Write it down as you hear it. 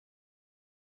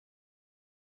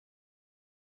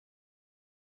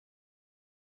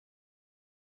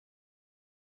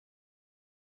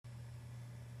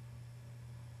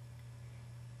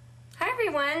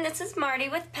everyone, this is Marty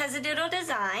with Pezzadoodle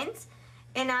Designs,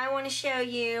 and I want to show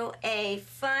you a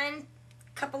fun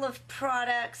couple of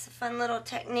products, a fun little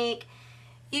technique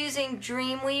using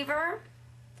Dreamweaver.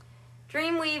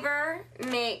 Dreamweaver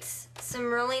makes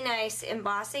some really nice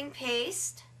embossing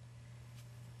paste.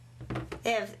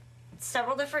 They have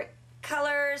several different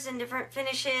colors and different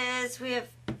finishes. We have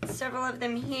several of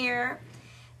them here.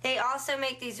 They also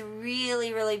make these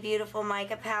really beautiful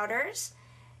mica powders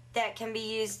that can be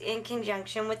used in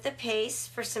conjunction with the paste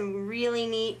for some really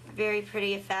neat, very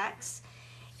pretty effects.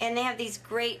 And they have these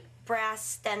great brass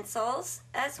stencils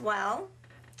as well.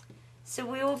 So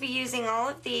we will be using all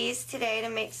of these today to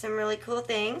make some really cool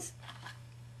things.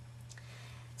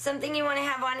 Something you want to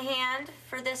have on hand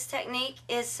for this technique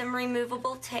is some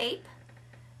removable tape.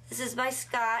 This is by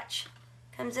Scotch.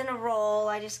 Comes in a roll.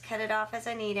 I just cut it off as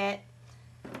I need it.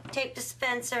 Tape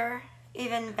dispenser,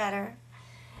 even better.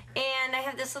 And I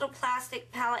have this little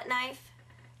plastic palette knife.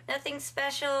 Nothing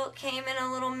special. Came in a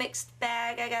little mixed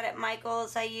bag I got at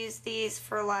Michael's. I use these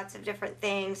for lots of different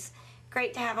things.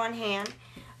 Great to have on hand.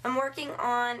 I'm working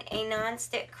on a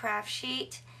non-stick craft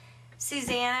sheet.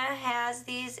 Susana has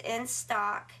these in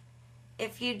stock.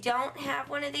 If you don't have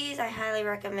one of these, I highly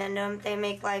recommend them. They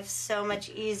make life so much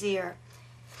easier.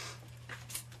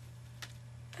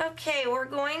 Okay, we're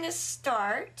going to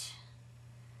start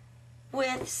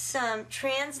with some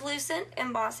translucent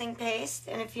embossing paste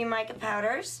and a few mica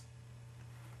powders.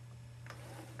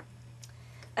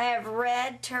 I have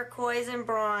red, turquoise, and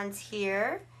bronze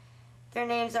here. Their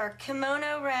names are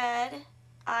Kimono Red,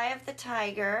 Eye of the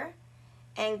Tiger,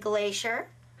 and Glacier.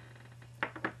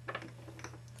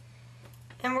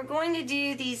 And we're going to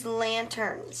do these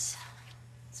lanterns,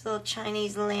 these little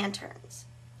Chinese lanterns.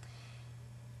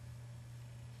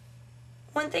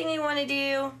 One thing you want to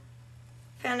do,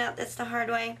 found out this the hard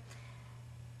way,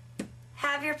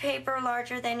 have your paper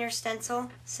larger than your stencil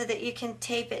so that you can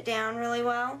tape it down really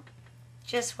well.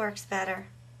 Just works better.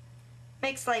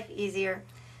 Makes life easier.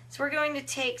 So we're going to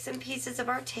take some pieces of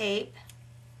our tape.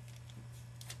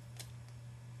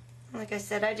 Like I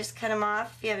said, I just cut them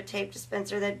off. If you have a tape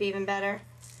dispenser, that'd be even better.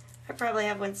 I probably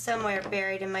have one somewhere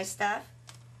buried in my stuff.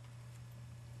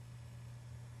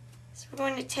 So we're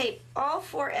going to tape all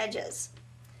four edges.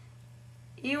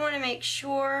 You want to make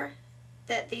sure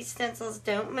that these stencils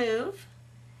don't move,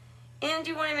 and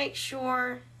you want to make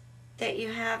sure that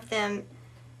you have them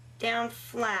down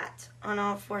flat on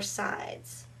all four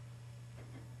sides.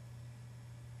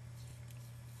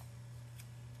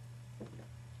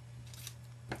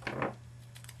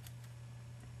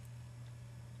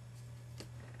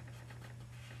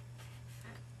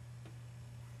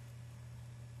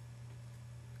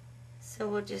 So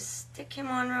we'll just stick him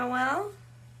on real well.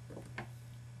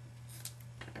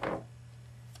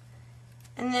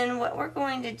 And then what we're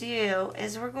going to do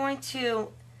is we're going to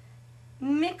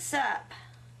mix up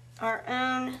our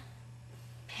own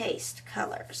paste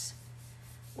colors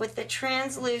with the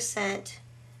translucent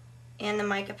and the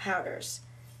mica powders.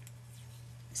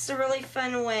 It's a really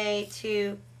fun way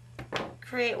to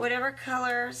create whatever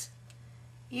colors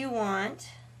you want,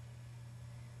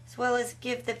 as well as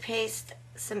give the paste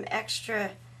some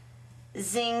extra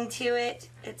zing to it.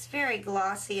 It's very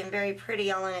glossy and very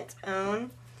pretty all on its own.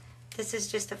 This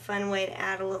is just a fun way to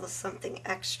add a little something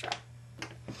extra.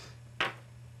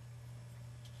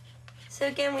 So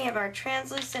again, we have our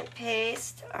translucent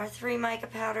paste, our three mica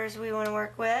powders we want to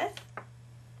work with.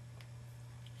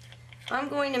 I'm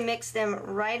going to mix them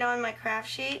right on my craft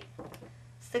sheet.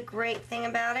 It's the great thing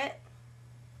about it.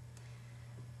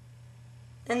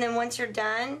 And then once you're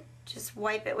done, just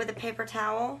wipe it with a paper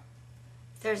towel.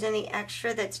 If there's any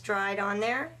extra that's dried on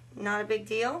there, not a big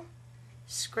deal.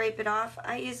 Scrape it off.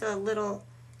 I use a little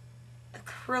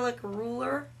acrylic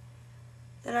ruler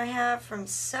that I have from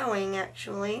sewing,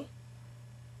 actually.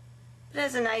 It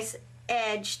has a nice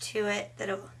edge to it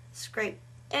that'll scrape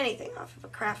anything off of a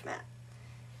craft mat.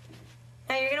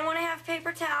 Now you're going to want to have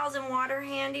paper towels and water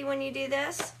handy when you do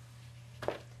this.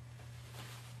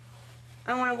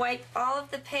 I want to wipe all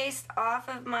of the paste off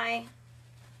of my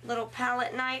little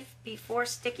palette knife before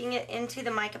sticking it into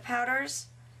the mica powders.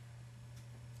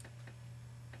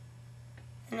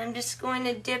 And I'm just going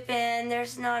to dip in.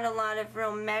 There's not a lot of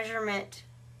real measurement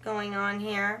going on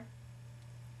here.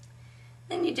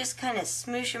 Then you just kind of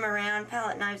smoosh them around.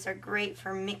 Palette knives are great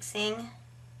for mixing.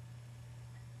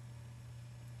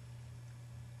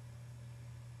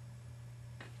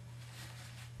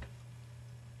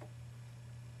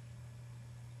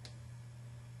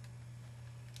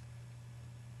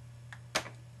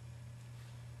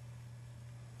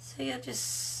 So you'll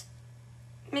just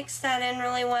mix that in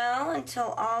really well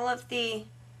until all of the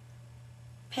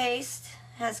paste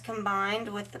has combined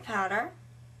with the powder.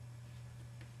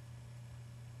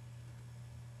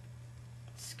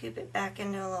 Scoop it back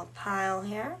into a little pile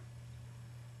here.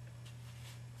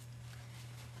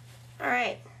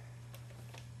 Alright.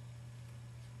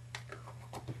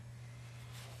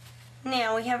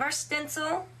 Now we have our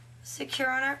stencil secure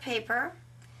on our paper.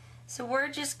 So we're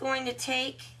just going to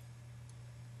take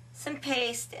some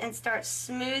paste and start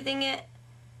smoothing it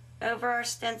over our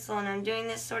stencil, and I'm doing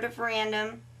this sort of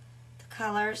random, the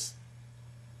colors,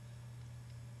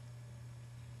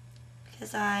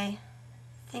 because I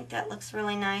think that looks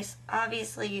really nice.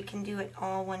 Obviously you can do it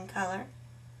all one color.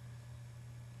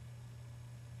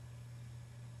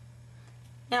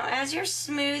 Now as you're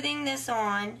smoothing this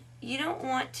on, you don't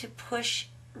want to push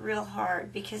real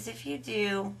hard, because if you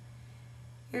do,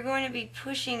 you're going to be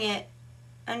pushing it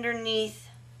underneath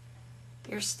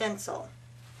your stencil.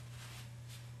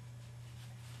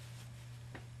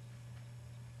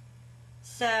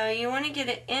 So you want to get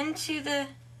it into the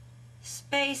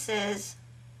spaces,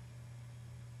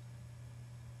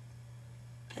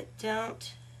 but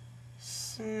don't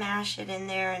smash it in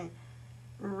there and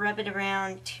rub it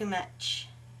around too much.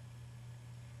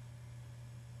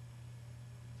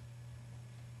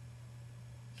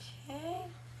 Okay,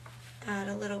 add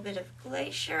a little bit of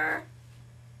glacier.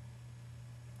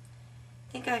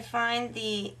 I think I find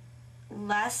the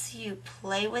less you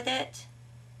play with it,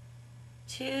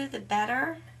 too, the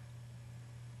better.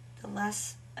 The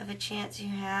less of a chance you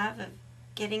have of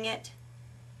getting it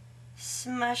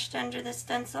smushed under the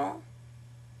stencil.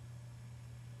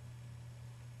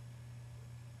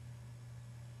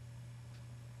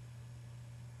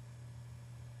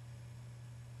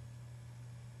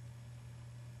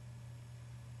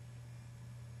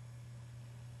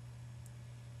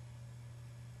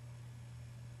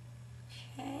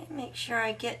 Okay, make sure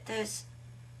I get those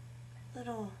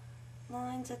little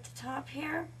lines at the top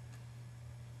here.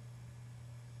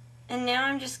 And now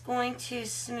I'm just going to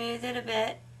smooth it a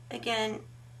bit. Again,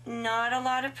 not a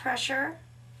lot of pressure.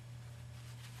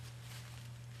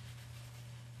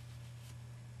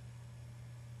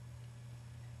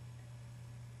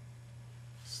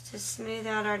 Just to smooth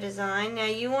out our design. Now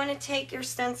you want to take your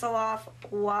stencil off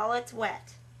while it's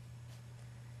wet.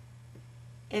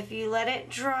 If you let it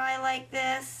dry like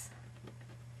this,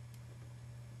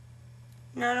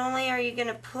 not only are you going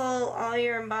to pull all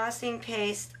your embossing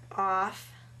paste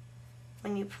off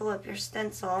when you pull up your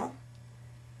stencil,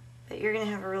 but you're going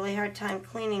to have a really hard time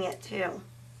cleaning it too.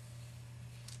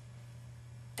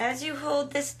 As you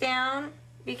hold this down,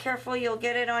 be careful, you'll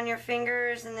get it on your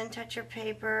fingers and then touch your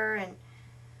paper, and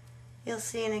you'll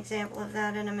see an example of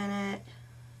that in a minute.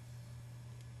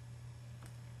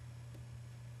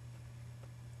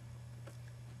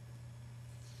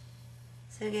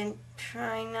 So again,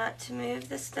 trying not to move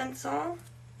the stencil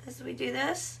as we do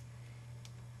this.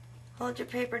 Hold your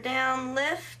paper down,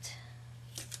 lift,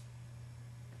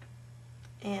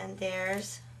 and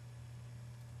there's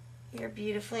your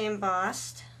beautifully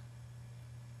embossed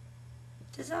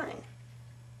design.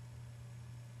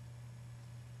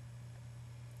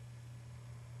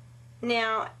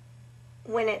 Now,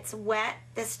 when it's wet,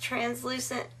 this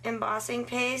translucent embossing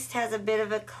paste has a bit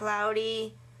of a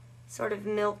cloudy, sort of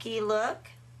milky look,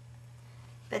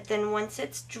 but then once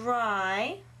it's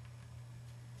dry,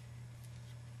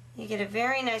 you get a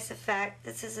very nice effect.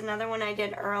 This is another one I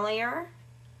did earlier,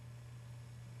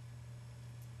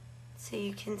 so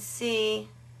you can see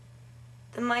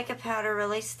the mica powder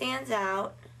really stands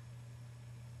out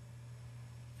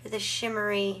for the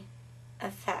shimmery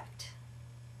effect.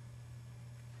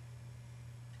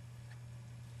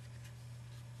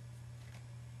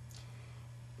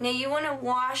 Now you want to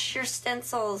wash your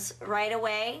stencils right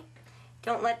away.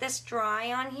 Don't let this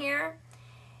dry on here.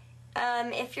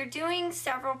 If you're doing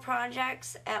several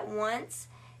projects at once,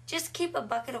 just keep a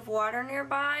bucket of water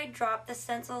nearby, drop the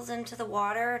stencils into the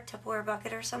water, a Tupperware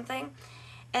bucket or something,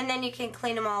 and then you can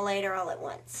clean them all later all at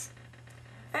once.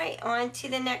 Alright, on to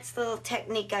the next little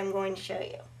technique I'm going to show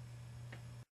you.